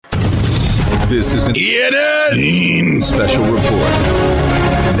This is an ENN special report.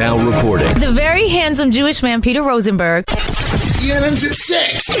 Now reporting. The very handsome Jewish man, Peter Rosenberg. ENN's at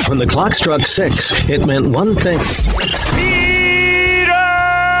 6. When the clock struck 6, it meant one thing. Peter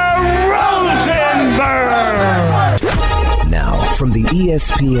Rosenberg! Now, from the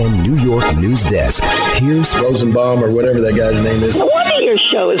ESPN New York news desk, here's Rosenbaum or whatever that guy's name is. No wonder your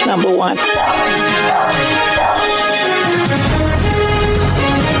show is number one.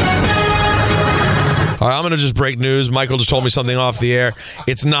 All right, I'm going to just break news. Michael just told me something off the air.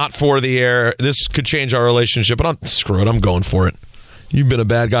 It's not for the air. This could change our relationship, but screw it. I'm going for it. You've been a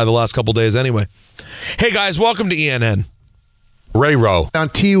bad guy the last couple days anyway. Hey, guys, welcome to ENN. Ray Rowe. On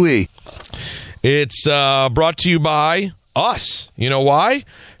TV. It's brought to you by us. You know why?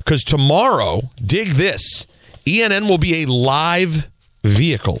 Because tomorrow, dig this, ENN will be a live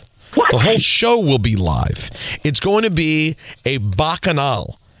vehicle. The whole show will be live. It's going to be a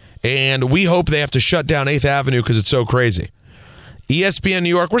bacchanal. And we hope they have to shut down 8th Avenue because it's so crazy. ESPN New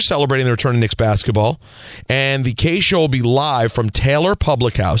York, we're celebrating the return of Knicks basketball. And the K Show will be live from Taylor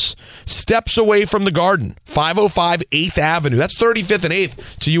Public House, steps away from the Garden, 505 8th Avenue. That's 35th and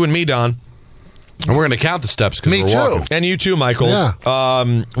 8th to you and me, Don. And we're going to count the steps because we're walking. And you too, Michael. Yeah.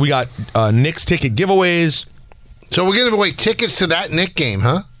 We got Knicks ticket giveaways. So we're giving away tickets to that Knick game,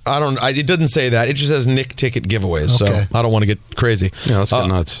 huh? It doesn't say that. It just says Knick ticket giveaways. Okay. So I don't want to get crazy. Yeah, let's go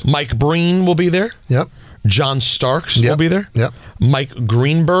nuts. Mike Breen will be there. Yep. John Starks will be there. Yep. Mike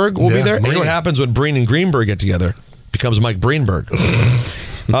Greenberg will be there. And you know what happens when Breen and Greenberg get together? Becomes Mike Greenberg.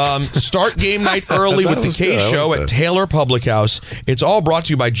 Start game night early with the K Show at Taylor Public House. It's all brought to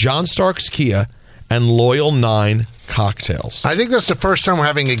you by John Starks Kia and Loyal 9 Cocktails. I think that's the first time we're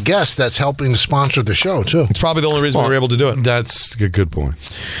having a guest that's helping to sponsor the show, too. It's probably the only reason we were able to do it. That's a good point.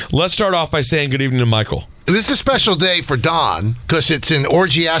 Let's start off by saying good evening to Michael. This is a special day for Don because it's an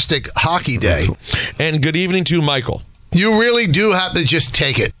orgiastic hockey day. And good evening to Michael. You really do have to just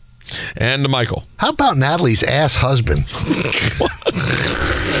take it. And to Michael. How about Natalie's ass husband?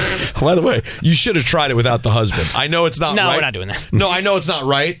 By the way, you should have tried it without the husband. I know it's not right. No, we're not doing that. No, I know it's not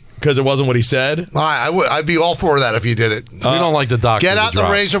right because it wasn't what he said. I'd be all for that if you did it. We don't like the doctor. Get out the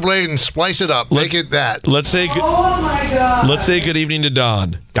razor blade and splice it up. Make it that. Let's say let's say good evening to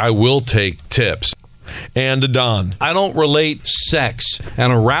Don. I will take tips. And to Don. I don't relate sex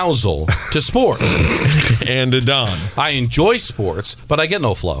and arousal to sports. And to Don. I enjoy sports, but I get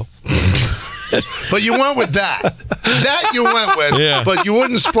no flow. But you went with that. That you went with. Yeah. But you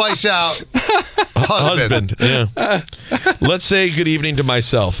wouldn't splice out husband. Yeah. Let's say good evening to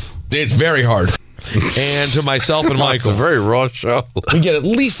myself. It's very hard. And to myself and Michael. It's a very raw show. We get at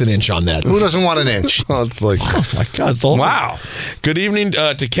least an inch on that. Who doesn't want an inch? Oh, it's like, oh my God. Wow. Good evening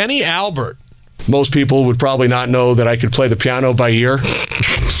to Kenny Albert. Most people would probably not know that I could play the piano by ear.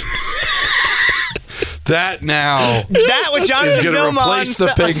 That now. That with Jonathan going to Film on replace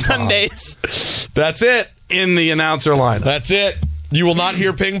the ping Sundays. That's it. In the announcer lineup. That's it. You will not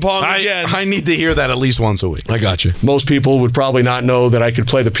hear ping pong again. I need to hear that at least once a week. I got you. Most people would probably not know that I could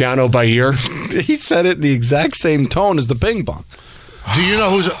play the piano by ear. He said it in the exact same tone as the ping pong. Do you know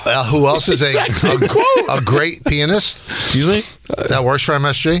who else is a great pianist? Excuse me? That works for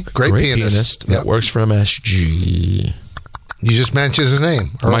MSG? Great pianist. That works for MSG. You just mentioned his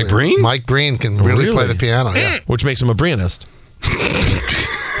name earlier. Mike Breen? Mike Breen can really play the piano, yeah. Which makes him a Brianist.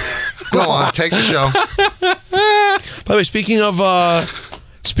 Go on, take the show. By the way, speaking of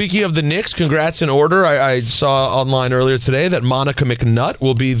the Knicks, congrats in order. I saw online earlier today that Monica McNutt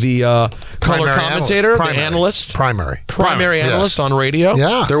will be the color commentator, the analyst. Primary analyst on radio.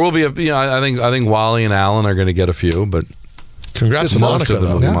 Yeah. There will be I think Wally and Alan are going to get a few, but congrats to Monica,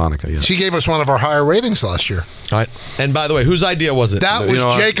 though. Yeah. Monica, yeah. She gave us one of our higher ratings last year. All right. And by the way, whose idea was it? That was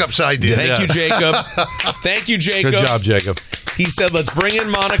Jacob's idea. Thank you, Jacob. Thank you, Jacob. Good job, Jacob. He said, let's bring in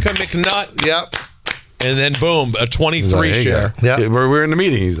Monica McNutt. Yep. And then, boom, a 23 share. Yeah. We're in the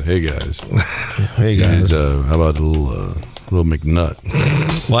meeting. He's like, hey, guys. Hey, guys. How about a little McNutt?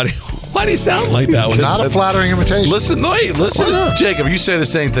 Why do you sound like that? Not a flattering imitation. Listen, Jacob, you say the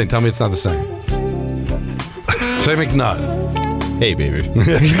same thing. Tell me it's not the same. Say McNutt. Hey, baby.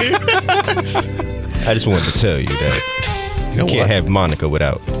 I just wanted to tell you that you can't have Monica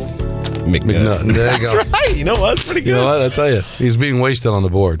without McNutt. There you go. That's right. You know what? That's pretty good. You know what? I tell you, he's being wasted on the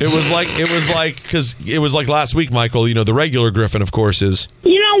board. It was like last week, Michael. You know, the regular Griffin, of course, is.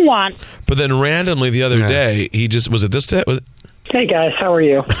 You know what? But then randomly the other day, he just was it this day? Hey guys, how are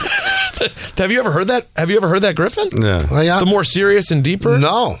you? Have you ever heard that? Have you ever heard that, Griffin? Yeah. Oh, yeah. The more serious and deeper?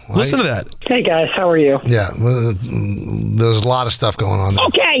 No. Listen to that. Hey guys, how are you? Yeah. There's a lot of stuff going on there.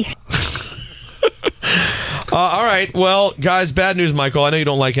 Okay. All right. Well, guys, bad news, Michael. I know you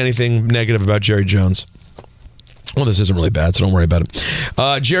don't like anything negative about Jerry Jones. Well, this isn't really bad, so don't worry about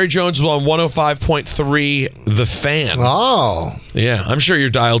it. Jerry Jones was on 105.3 The Fan. Oh. Yeah, I'm sure you're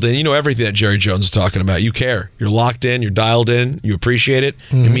dialed in. You know everything that Jerry Jones is talking about. You care. You're locked in. You're dialed in. You appreciate it.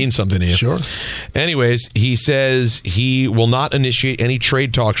 It means something to you. Sure. Anyways, he says he will not initiate any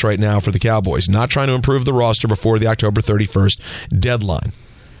trade talks right now for the Cowboys, not trying to improve the roster before the October 31st deadline.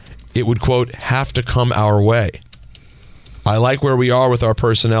 It would, quote, have to come our way. I like where we are with our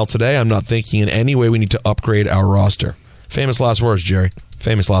personnel today. I'm not thinking in any way we need to upgrade our roster. Famous last words, Jerry.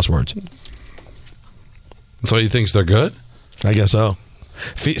 Famous last words. So he thinks they're good? I guess so.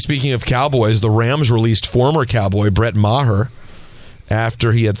 Speaking of Cowboys, the Rams released former Cowboy Brett Maher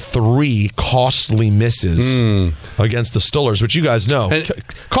after he had 3 costly misses against the Steelers, which you guys know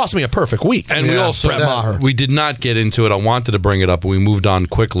cost me a perfect week. And we also Brett Maher. We did not get into it. I wanted to bring it up, but we moved on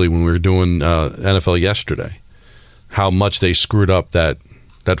quickly when we were doing NFL yesterday. How much they screwed up that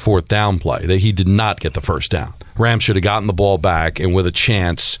fourth down play. He did not get the first down. Rams should have gotten the ball back and with a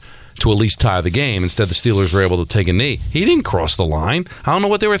chance to at least tie the game. Instead, the Steelers were able to take a knee. He didn't cross the line. I don't know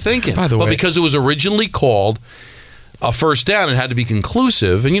what they were thinking. By the way, because it was originally called a first down, it had to be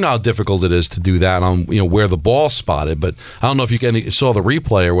conclusive. And you know how difficult it is to do that on where the ball's spotted. But I don't know if you saw the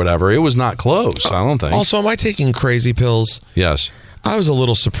replay or whatever. It was not close, I don't think. Also, am I taking crazy pills? Yes. I was a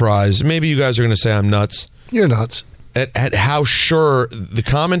little surprised. Maybe you guys are going to say I'm nuts. You're nuts. At how sure the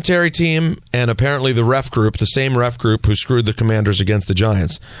commentary team and apparently the ref group, the same ref group who screwed the Commanders against the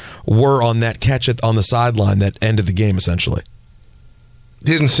Giants, were on that catch on the sideline that ended the game, essentially.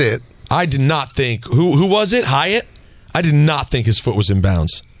 Didn't see it. I did not think... Who was it? Hyatt? I did not think his foot was in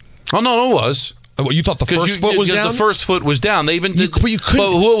bounds. Oh, no, it was. You thought the first foot was down? The first foot was down. They even did, but you couldn't...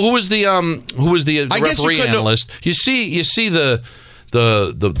 who was the referee analyst? You see the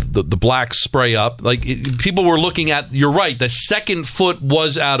black spray up. Like people were looking at. You're right. The second foot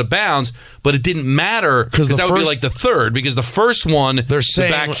was out of bounds, but it didn't matter because that would be like the third. Because the first one, they're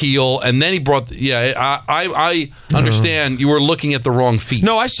saying, the back heel, and then he brought. I understand. You were looking at the wrong feet.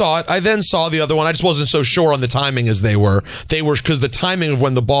 No, I saw it. I then saw the other one. I just wasn't so sure on the timing as they were. They were because the timing of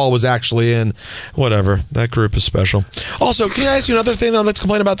when the ball was actually in. Whatever. That group is special. Also, can I ask you another thing that I'd like to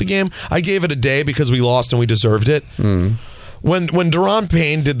complain about the game? I gave it a day because we lost and we deserved it. When Daron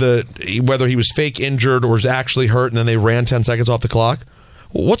Payne did whether he was fake injured or was actually hurt and then they ran 10 seconds off the clock,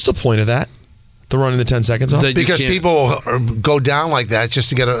 what's the point of that? The running the 10 seconds off? Because people go down like that just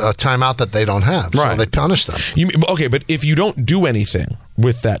to get a timeout that they don't have. Right. So they punish them. Okay, but if you don't do anything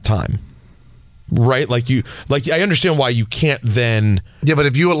with that time, right? I understand why you can't then... Yeah, but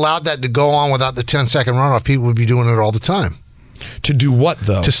if you allowed that to go on without the 10-second runoff, people would be doing it all the time. To do what,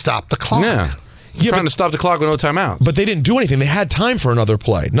 though? To stop the clock. Yeah. Trying to stop the clock with no timeouts. But they didn't do anything. They had time for another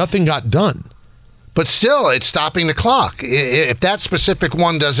play. Nothing got done. But still, it's stopping the clock. If that specific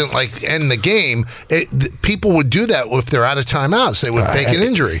one doesn't end the game, people would do that if they're out of timeouts. They would fake an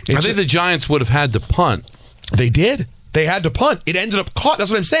injury. I think the Giants would have had to punt. They did. They had to punt. It ended up caught.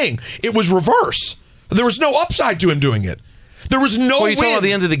 That's what I'm saying. It was reverse. There was no upside to him doing it. There was no win. You talking about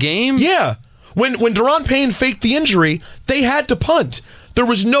the end of the game? Yeah. When Daron Payne faked the injury, they had to punt. There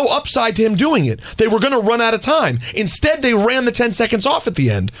was no upside to him doing it. They were going to run out of time. Instead, they ran the 10 seconds off at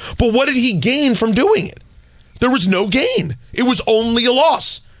the end. But what did he gain from doing it? There was no gain. It was only a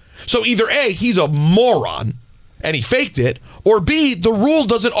loss. So either A, he's a moron, and he faked it, or B, the rule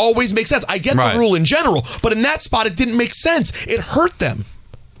doesn't always make sense. I get the rule in general, but in that spot, it didn't make sense. It hurt them.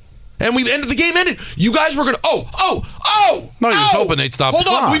 And the end of the game ended. You guys were going to, No, he was hoping they'd stop the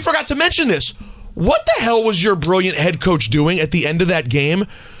clock. Hold on, we forgot to mention this. What the hell was your brilliant head coach doing at the end of that game,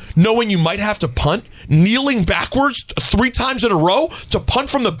 knowing you might have to punt, kneeling backwards 3 times in a row to punt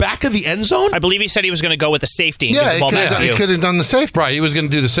from the back of the end zone? I believe he said he was going to go with the safety and give the ball back to you. He could have done the safety. Right, he was going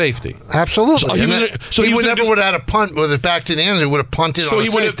to do the safety. Absolutely. He would have had a punt with it back to the end. He would have punted on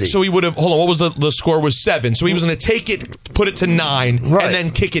safety. So he would have, hold on, what was the score was 7. So he was going to take it, put it to 9, and then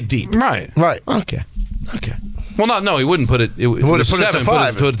kick it deep. Right. Okay. Well, no, he wouldn't put it. He would have put it to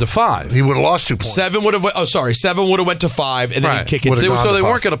 5. Put it to 5. He would have lost 2 points. 7 would have. 7 would have went to 5, and then he'd kick it. So they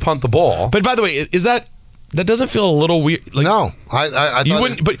weren't going to punt the ball. But by the way, is that doesn't feel a little weird? No, I you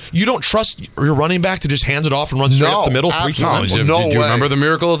wouldn't. But you don't trust your running back to just hands it off and run straight up the middle 3 times. Do you remember the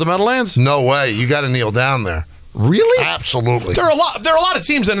miracle of the Meadowlands? No way. You got to kneel down there. Really? Absolutely. There are a lot of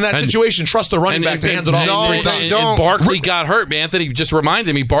teams that in that situation trust their running back to hand it off 3 times. And Barkley got hurt. Anthony just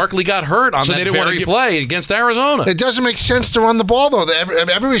reminded me. Barkley got hurt on that very play against Arizona. It doesn't make sense to run the ball though.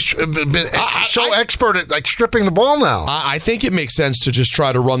 Everybody's been so expert at stripping the ball now. I think it makes sense to just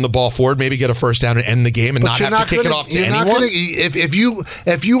try to run the ball forward, maybe get a first down and end the game, and not have to kick it off to anyone.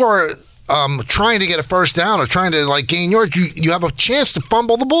 If you are trying to get a first down or trying to gain yards, you have a chance to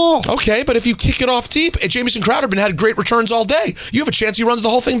fumble the ball. Okay, but if you kick it off deep, Jamison Crowder had great returns all day. You have a chance he runs the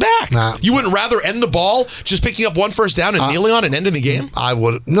whole thing back. Nah. You wouldn't rather end the ball just picking up one first down and kneeling on and ending the game? I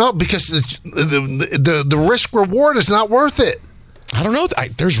would. No, because the risk reward is not worth it. I don't know.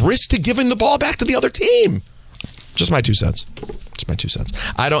 There's risk to giving the ball back to the other team. Just my 2 cents.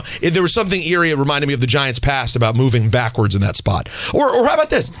 There was something eerie. It reminded me of the Giants' past about moving backwards in that spot. Or how about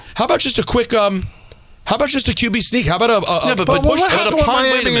this? How about just a quick How about just a QB sneak? How about a push? What happened with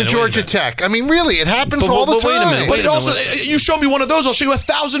Miami and Georgia Tech? I mean, really, it happens all the time. Wait a minute. You show me one of those, I'll show you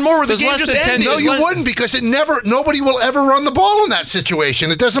 1,000 more where the game just ended. No, you wouldn't, because nobody will ever run the ball in that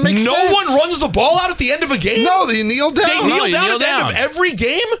situation. It doesn't make sense. No one runs the ball out at the end of a game? No, they kneel down. They kneel down at the end of every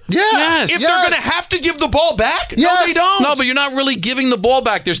game? Yeah. Yes. If they're going to have to give the ball back? Yes. No, they don't. No, but you're not really giving the ball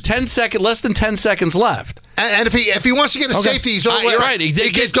back. There's less than 10 seconds left. And if he wants to get a safety, he's over. You're right.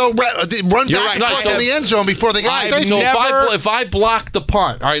 He could go run back in the end zone before they get safety. So if I block the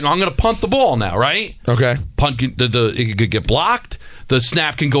punt, all right, I'm going to punt the ball now, right? Okay. Punt it could get blocked. The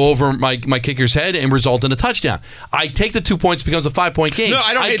snap can go over my kicker's head and result in a touchdown. I take the 2 points, it becomes a 5-point game. No,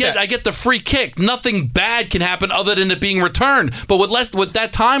 I don't get that. I get the free kick. Nothing bad can happen other than it being returned. But with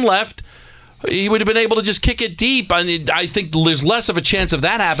that time left, he would have been able to just kick it deep. I think there's less of a chance of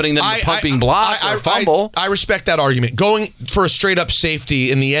that happening than the punt being blocked or fumble. I respect that argument. Going for a straight-up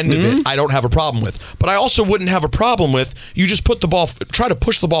safety in the end of it, I don't have a problem with. But I also wouldn't have a problem with you just try to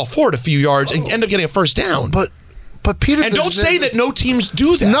push the ball forward a few yards and end up getting a first down. But Peter, and don't say that no teams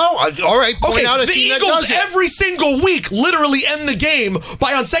do that. No, all right. Point out a the team Eagles that does it. every single week literally end the game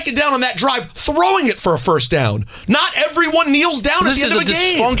by on second down on that drive throwing it for a first down. Not everyone kneels down at the end of a game. This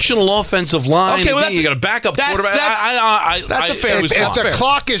is a dysfunctional offensive line. Okay, well, you got a backup quarterback. That's a fair. If the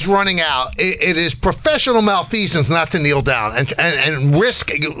clock is running out, it is professional malfeasance not to kneel down and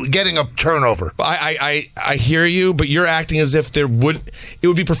risk getting a turnover. I hear you, but you're acting as if it would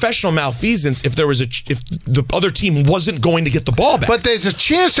be professional malfeasance if the other team wasn't going to get the ball back. But there's a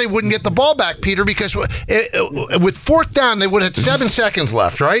chance they wouldn't get the ball back, Peter, because with fourth down, they would have 7 seconds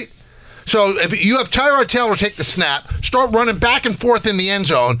left, right? So if you have Tyrod Taylor take the snap, start running back and forth in the end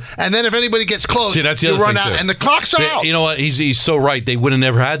zone, and then if anybody gets close, you run out, and the clock's out. You know what? He's so right. They would have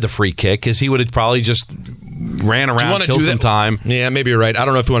never had the free kick because he would have probably just ran around, killed some time. Yeah, maybe you're right. I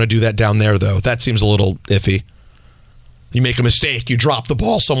don't know if you want to do that down there, though. That seems a little iffy. You make a mistake, you drop the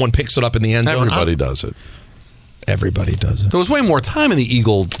ball, someone picks it up in the end zone. Everybody does it. Everybody does it. There was way more time in the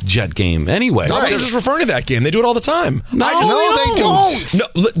Eagle-Jet game anyway. No, they're just referring to that game. They do it all the time. No, they don't.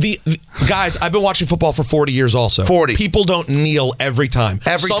 No, guys, I've been watching football for 40 years also. 40. People don't kneel every time.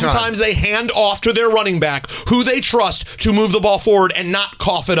 Sometimes they hand off to their running back, who they trust to move the ball forward and not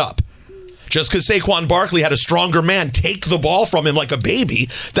cough it up. Just because Saquon Barkley had a stronger man take the ball from him like a baby,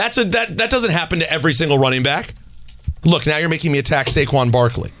 that doesn't happen to every single running back. Look, now you're making me attack Saquon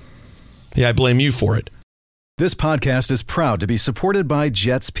Barkley. Yeah, I blame you for it. This podcast is proud to be supported by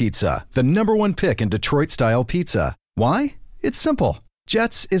Jets Pizza, the #1 pick in Detroit-style pizza. Why? It's simple.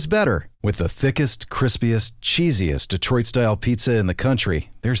 Jets is better. With the thickest, crispiest, cheesiest Detroit-style pizza in the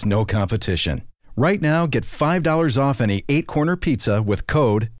country, there's no competition. Right now, get $5 off any 8-corner pizza with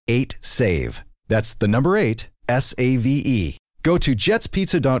code 8SAVE. That's the number 8, SAVE. Go to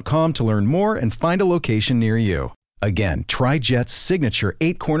jetspizza.com to learn more and find a location near you. Again, try Jet's signature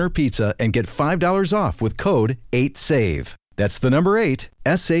 8-corner pizza and get $5 off with code 8SAVE. That's the number 8,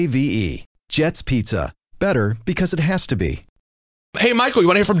 SAVE. Jet's Pizza. Better because it has to be. Hey, Michael, you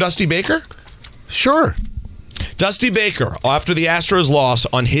want to hear from Dusty Baker? Sure. Dusty Baker, after the Astros loss,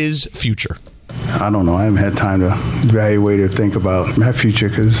 on his future. I don't know. I haven't had time to evaluate or think about my future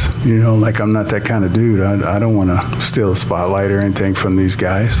because, I'm not that kind of dude. I don't want to steal a spotlight or anything from these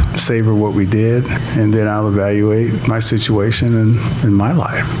guys. Savor what we did, and then I'll evaluate my situation and my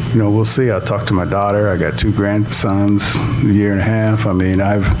life. We'll see. I'll talk to my daughter. I got 2 grandsons, a year and a half. I mean,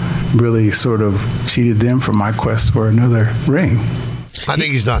 I've really sort of cheated them for my quest for another ring. I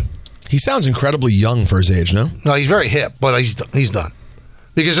think he's done. He sounds incredibly young for his age, no? No, he's very hip, but he's done.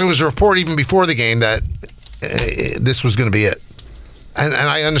 Because there was a report even before the game that this was going to be it. And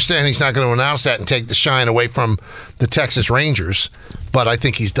I understand he's not going to announce that and take the shine away from the Texas Rangers, but I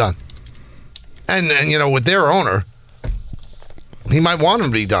think he's done. And with their owner, he might want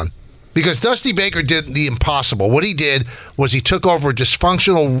him to be done. Because Dusty Baker did the impossible. What he did was he took over a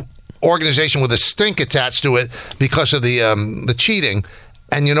dysfunctional organization with a stink attached to it because of the cheating.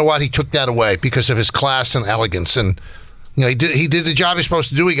 And you know what? He took that away because of his class and elegance. And he did the job he's supposed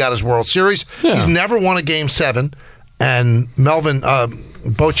to do. He got his World Series. Yeah. He's never won a Game 7, and Melvin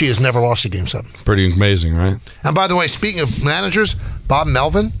Bochy has never lost a Game 7. Pretty amazing, right? And by the way, speaking of managers, Bob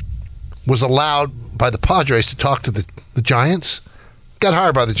Melvin, was allowed by the Padres to talk to the Giants. Got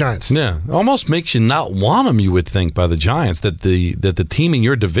hired by the Giants. Yeah, almost makes you not want him. You would think by the Giants that the team in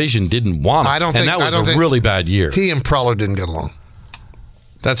your division didn't want him. And that was a really bad year. He and Preller didn't get along.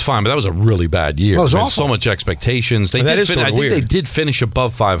 That's fine, but that was a really bad year. It was awful. So much expectations. That is sort of weird. I think they did finish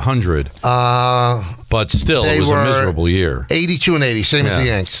above 500, but still, it was a miserable year. 82 and 80, same as the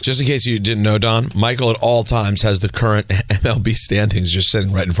Yanks. Just in case you didn't know, Don, Michael at all times has the current MLB standings just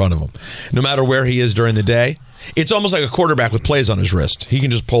sitting right in front of him. No matter where he is during the day, it's almost like a quarterback with plays on his wrist. He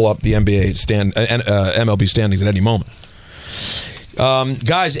can just pull up the MLB standings at any moment.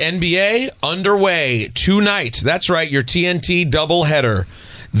 Guys, NBA underway tonight. That's right, your TNT doubleheader.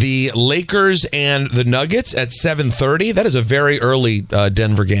 The Lakers and the Nuggets at 7:30. That is a very early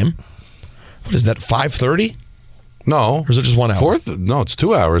Denver game. What is that, 5:30? No. Or is it just 1 hour? No, it's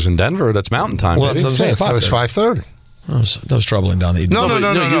 2 hours in Denver. That's Mountain Time. Well, that's what I'm saying. So it's 5:30. That was troubling, Don. No.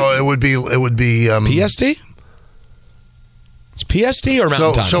 It would be PST? It's PST or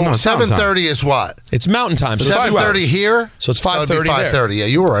Mountain Time? So 7:30 is what? It's Mountain Time. So 7:30 here? So it's 5:30 there. 5:30. Yeah,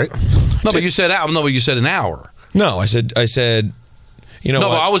 you were right. No, but you said an hour. No, I said. You know no,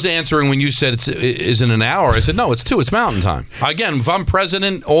 what? I was answering when you said isn't an hour. I said, no, it's 2. It's Mountain Time. Again, if I'm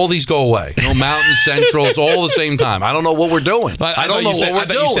president, all these go away. Mountain, Central, it's all the same time. I don't know what we're doing. I don't know what we're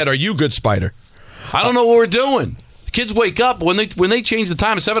doing. You said, are you good, Spider? I don't know what we're doing. Kids wake up, when they change the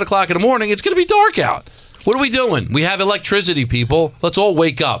time at 7 o'clock in the morning, it's going to be dark out. What are we doing? We have electricity, people. Let's all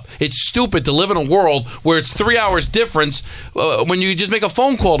wake up. It's stupid to live in a world where it's 3 hours difference when you just make a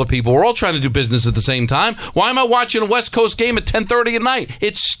phone call to people. We're all trying to do business at the same time. Why am I watching a West Coast game at 10:30 at night?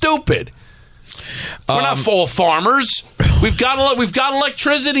 It's stupid. We're not all farmers. We've got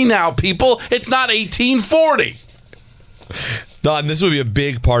electricity now, people. It's not 1840. Don, this would be a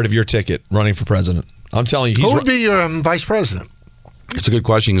big part of your ticket running for president. I'm telling you. Who would be your vice president? It's a good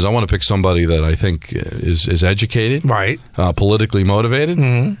question because I want to pick somebody that I think is educated, right, politically motivated,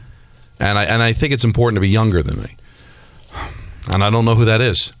 mm-hmm. and I think it's important to be younger than me, and I don't know who that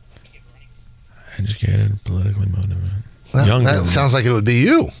is. Educated, politically motivated, younger. That sounds like it would be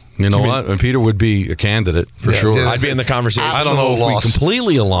you. You know what? And Peter would be a candidate for sure. I'd be in the conversation. I don't know if we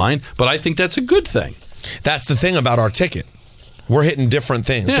completely align, but I think that's a good thing. That's the thing about our ticket. We're hitting different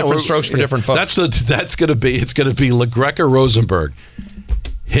things, different strokes for different folks. It's going to be LaGreca Rosenberg.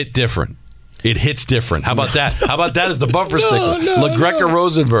 Hit different. It hits different. How about that? How about that as the bumper sticker? LaGreca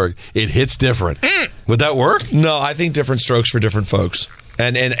Rosenberg. It hits different. Would that work? No, I think different strokes for different folks.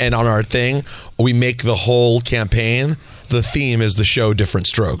 And on our thing, we make the whole campaign. The theme is the show Different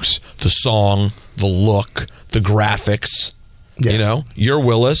Strokes. The song, the look, the graphics. Yeah. You're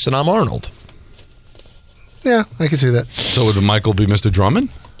Willis and I'm Arnold. Yeah, I can see that. So would Michael be Mr. Drummond?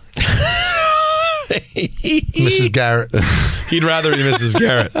 Mrs. Garrett. He'd rather be Mrs.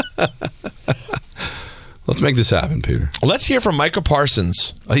 Garrett. Let's make this happen, Peter. Let's hear from Micah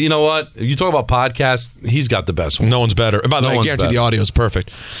Parsons. You know what? You talk about podcasts, he's got the best one. No one's better. By the way, I guarantee the audio is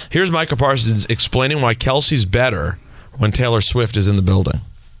perfect. Here's Micah Parsons explaining why Kelsey's better when Taylor Swift is in the building.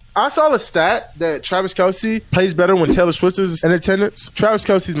 I saw a stat that Travis Kelce plays better when Taylor Swift is in attendance. Travis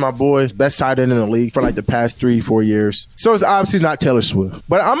Kelce's my boy, best tight end in the league for like the past 3-4 years. So it's obviously not Taylor Swift.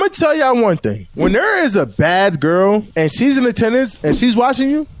 But I'm going to tell y'all one thing. When there is a bad girl and she's in attendance and she's watching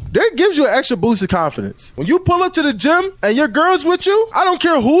you, that gives you an extra boost of confidence. When you pull up to the gym and your girl's with you, I don't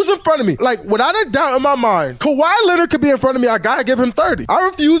care who's in front of me. Like, without a doubt in my mind, Kawhi Leonard could be in front of me. I gotta give him 30. I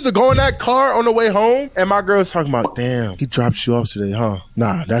refuse to go in that car on the way home and my girl's talking about, damn, he dropped you off today, huh?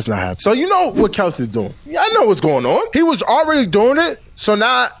 Nah, that's not happening. So you know what Kelsey's doing. Yeah, I know what's going on. He was already doing it. So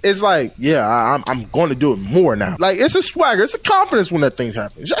now it's like, yeah, I'm going to do it more now. Like, it's a swagger. It's a confidence when that thing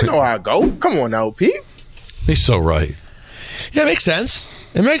happens. Y'all know how I go. Come on now, Pete. He's so right. Yeah, it makes sense.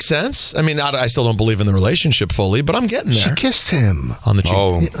 It makes sense. I mean, I still don't believe in the relationship fully, but I'm getting there. She kissed him on the cheek.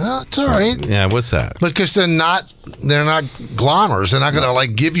 Oh, it's all right. Yeah, what's that? Because they're not glommers. They're not going to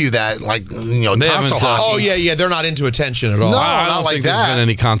like give you that tonsil hockey. Oh yeah, they're not into attention at all. No, I don't think there's been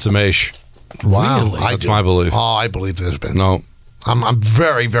any consummation. Wow, really? That's my belief. Oh, I believe there's been. No, I'm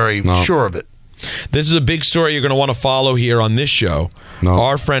very, very sure of it. This is a big story you're going to want to follow here on this show. No.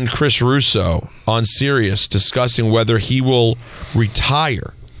 Our friend Chris Russo on Sirius discussing whether he will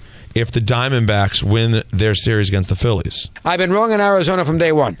retire if the Diamondbacks win their series against the Phillies. I've been wrong in Arizona from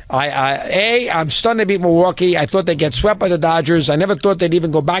day one. I'm stunned they beat Milwaukee. I thought they'd get swept by the Dodgers. I never thought they'd even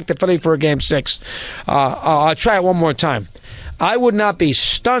go back to Philly for a Game 6. I'll try it one more time. I would not be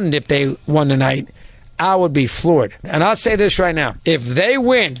stunned if they won tonight. I would be floored. And I'll say this right now. If they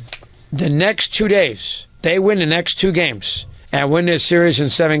win the next 2 days, they win the next 2 games, and win this series in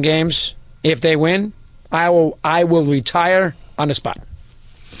 7 games, if they win, I will retire on the spot.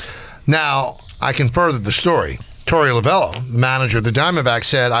 Now, I can further the story. Torey Lovello, manager of the Diamondbacks,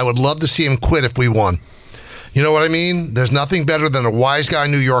 said, I would love to see him quit if we won. You know what I mean? There's nothing better than a wise guy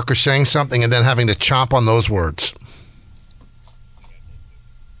New Yorker saying something and then having to chomp on those words.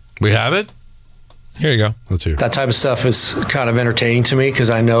 We have it? Here you go. Let's hear it. That type of stuff is kind of entertaining to me because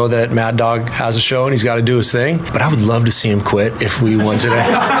I know that Mad Dog has a show and he's got to do his thing. But I would love to see him quit if we won today.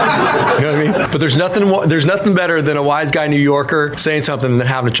 You know what I mean? But there's nothing better than a wise guy New Yorker saying something than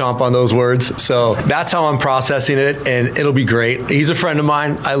having to chomp on those words. So that's how I'm processing it, and it'll be great. He's a friend of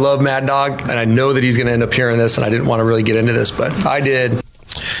mine. I love Mad Dog, and I know that he's going to end up hearing this, and I didn't want to really get into this, but I did.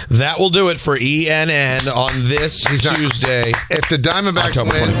 That will do it for ENN on this Tuesday. If the Diamondbacks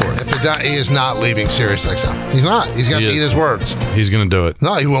October win, 24th. he is not leaving Sirius XM. He's not. He's got to eat his words. He's going to do it.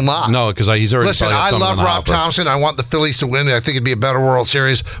 No, he will not. No, because he's already. Listen, I love Rob Thompson. I want the Phillies to win. I think it'd be a better World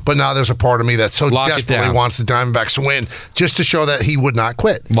Series. But now there's a part of me that so desperately wants the Diamondbacks to win, just to show that he would not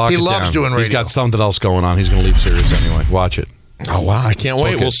quit. He loves doing radio. He's got something else going on. He's going to leave Sirius anyway. Watch it. Oh, wow. I can't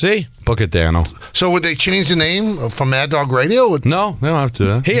wait. We'll see. Book it, Dano. So would they change the name from Mad Dog Radio? No, they don't have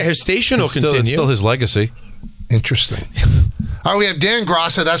to. Hey, his station will continue. It's still his legacy. Interesting. All right, we have Dan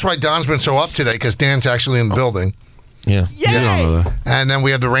Grassa. That's why Don's been so up today, because Dan's actually in the building. Yeah. You don't know that. And then we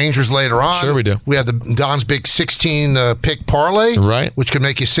have the Rangers later on. Sure we do. We have the Don's big 16-pick parlay. Right. Which could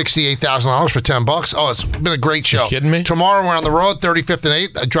make you $68,000 for $10. Oh, it's been a great show. You kidding me? Tomorrow we're on the road, 35th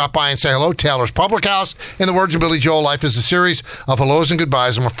and 8th. Drop by and say hello. Taylor's Public House. In the words of Billy Joel, life is a series of hellos and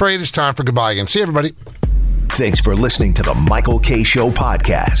goodbyes. I'm afraid it's time for goodbye again. See you, everybody. Thanks for listening to the Michael K. Show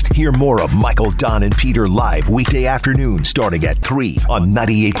podcast. Hear more of Michael, Don, and Peter live weekday afternoon starting at 3 on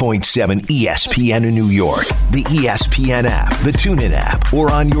 98.7 ESPN in New York, the ESPN app, the TuneIn app,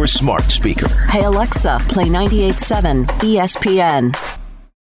 or on your smart speaker. Hey, Alexa, play 98.7 ESPN.